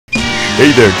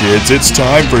Hey there kids, it's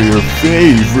time for your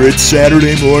favorite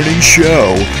Saturday morning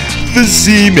show, The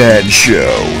Z-Man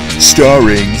Show,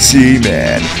 starring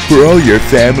Z-Man, for all your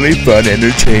family fun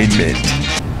entertainment.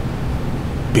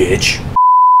 Bitch.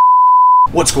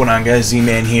 What's going on guys,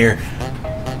 Z-Man here.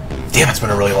 Damn, it's been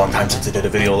a really long time since I did a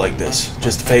video like this.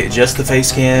 Just the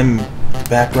face cam,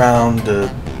 background,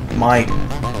 mic,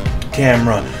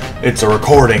 camera. It's a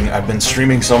recording. I've been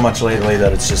streaming so much lately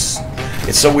that it's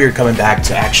so weird coming back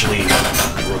to actually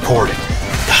recording.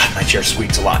 God, my chair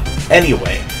squeaks a lot.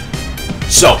 Anyway,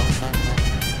 so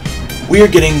we are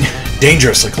getting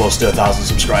dangerously close to 1,000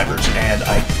 subscribers, and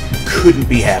I couldn't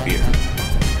be happier.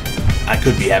 I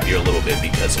could be happier a little bit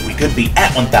because we could be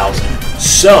at 1,000.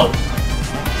 So,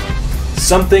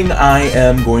 something I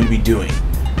am going to be doing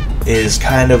is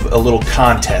kind of a little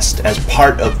contest as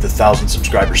part of the 1,000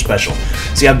 subscriber special.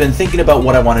 See, I've been thinking about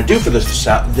what I want to do for the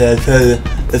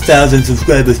 1,000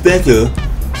 subscriber special,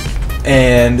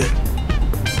 and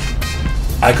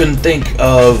I couldn't think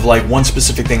of like one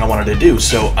specific thing I wanted to do,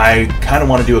 so I kind of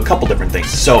want to do a couple different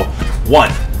things. So,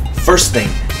 first thing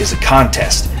is a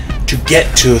contest to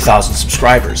get to 1,000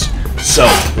 subscribers. So,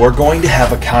 we're going to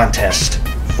have a contest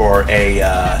for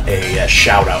a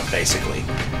shout out, basically.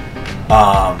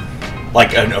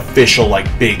 Like an official, like,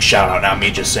 big shout out, not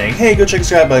me just saying, hey, go check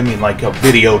this out, but I mean like a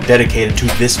video dedicated to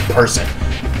this person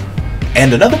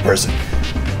and another person.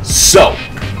 So,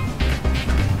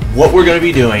 what we're going to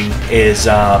be doing is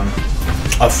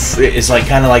like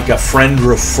kind of like a friend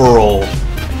referral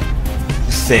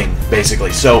thing,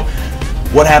 basically. So,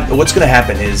 what's going to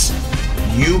happen is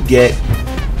you get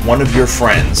one of your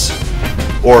friends,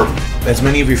 or as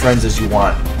many of your friends as you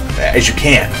want, as you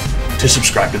can, to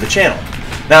subscribe to the channel.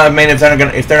 Now, I mean, if they're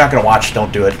not gonna watch,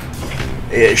 don't do it.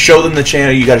 Show them the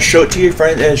channel. You gotta show it to your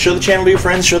friends. Show the channel to your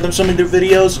friends. Show them some of their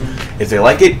videos. If they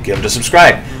like it, get them to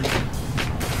subscribe.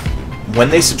 When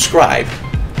they subscribe,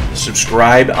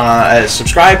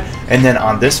 and then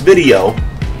on this video,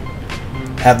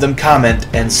 have them comment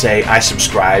and say, "I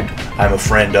subscribed. I'm a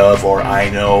friend of," or "I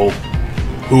know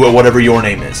who," or whatever your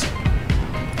name is.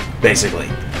 Basically,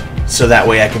 so that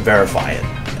way I can verify it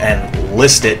and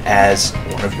list it as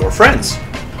one of your friends.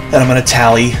 Then I'm going to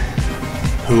tally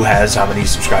who has how many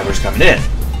subscribers coming in.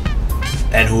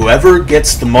 And whoever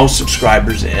gets the most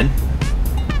subscribers in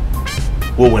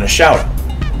will win a shout out,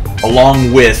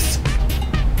 along with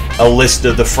a list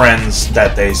of the friends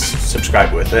that they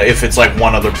subscribe with. If it's like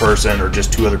one other person or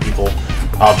just two other people,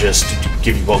 I'll just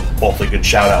give you both a good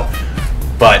shout out.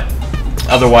 But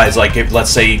otherwise, like, if let's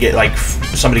say you get like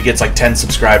somebody gets like 10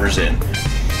 subscribers in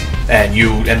and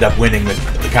you end up winning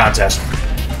the contest,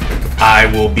 I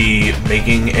will be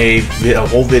making a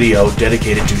whole video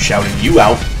dedicated to shouting you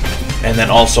out, and then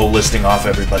also listing off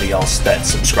everybody else that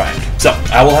subscribed. So,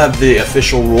 I will have the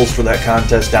official rules for that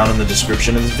contest down in the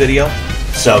description of this video,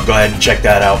 so go ahead and check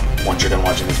that out once you're done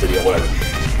watching this video, whatever.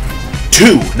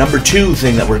 Number two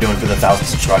thing that we're doing for the 1,000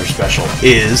 subscriber special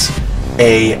is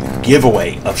a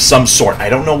giveaway of some sort. I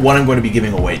don't know what I'm going to be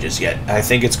giving away just yet. I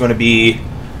think it's going to be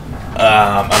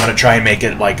I'm going to try and make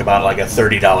it like about like a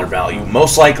 $30 value.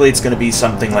 Most likely it's going to be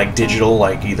something like digital,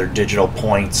 like either digital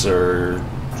points or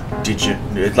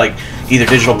either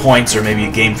digital points or maybe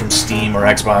a game from Steam or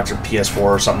Xbox or PS4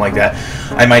 or something like that.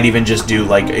 I might even just do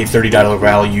like a $30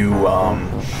 value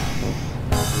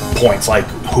points, like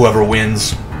whoever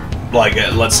wins, like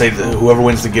let's say whoever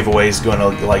wins the giveaway is going to,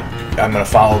 like, I'm going to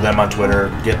follow them on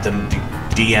Twitter, get them to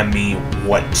DM me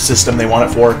what system they want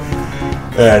it for,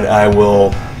 and I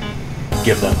will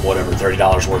give them whatever,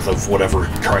 $30 worth of whatever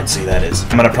currency that is.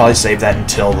 I'm gonna probably save that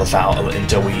until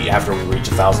after we reach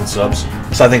 1,000 subs.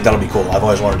 So I think that'll be cool. I've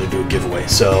always wanted to do a giveaway.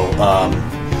 So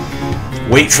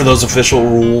wait for those official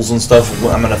rules and stuff.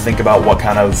 I'm gonna think about what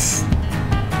kind of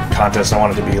contest I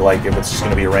want it to be, like if it's just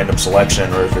gonna be a random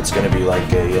selection or if it's gonna be like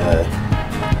a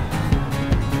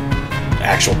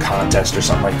actual contest or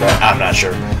something like that. I'm not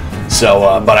sure.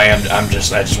 So, but I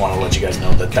just want to let you guys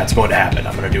know that that's going to happen.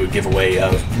 I'm going to do a giveaway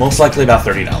of most likely about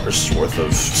 $30 worth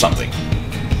of something.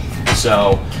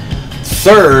 So,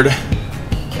 third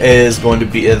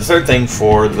thing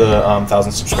for the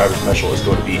 1,000 subscriber special is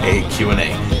going to be a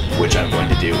Q&A, which I'm going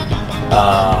to do.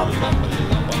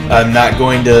 I'm not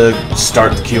going to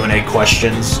start the Q&A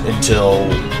questions until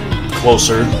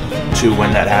closer to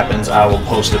when that happens. I will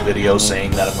post a video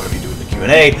saying that I'm going to be doing the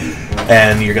Q&A.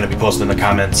 And you're going to be posting the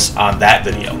comments on that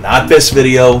video, not this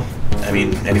video. I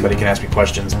mean, anybody can ask me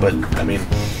questions, but I mean,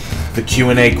 the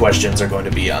Q&A questions are going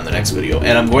to be on the next video.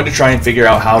 And I'm going to try and figure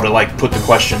out how to, like, put the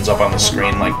questions up on the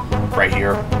screen, like, right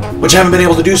here, which I haven't been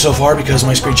able to do so far because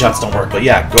my screenshots don't work. But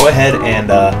yeah, go ahead and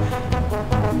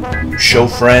show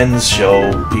friends,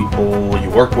 show people you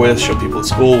work with, show people at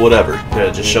school, whatever.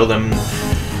 Just show them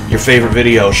your favorite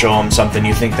video, show them something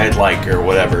you think they'd like or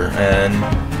whatever. And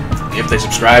if they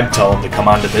subscribe, tell them to come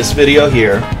onto this video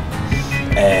here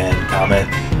and comment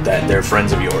that they're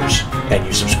friends of yours and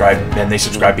you subscribe, and they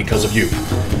subscribe because of you.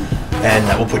 And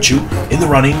that will put you in the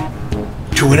running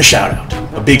to win a shout out,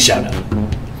 a big shout out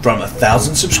from a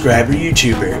 1,000 subscriber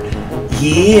YouTuber.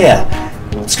 Yeah,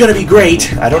 it's gonna be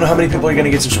great. I don't know how many people are gonna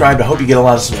get subscribed. I hope you get a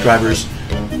lot of subscribers.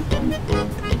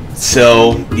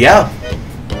 So yeah,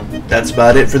 that's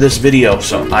about it for this video.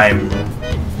 So I'm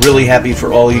really happy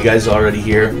for all you guys already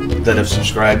here that have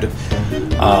subscribed.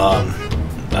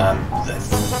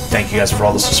 Thank you guys for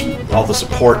all the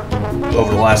support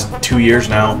over the last 2 years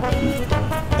now,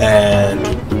 and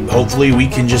hopefully we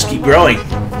can just keep growing.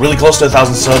 Really close to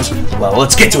 1,000 subs. Well,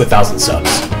 let's get to 1,000 subs.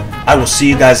 I will see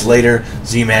you guys later.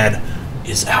 Z-Man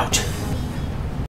is out.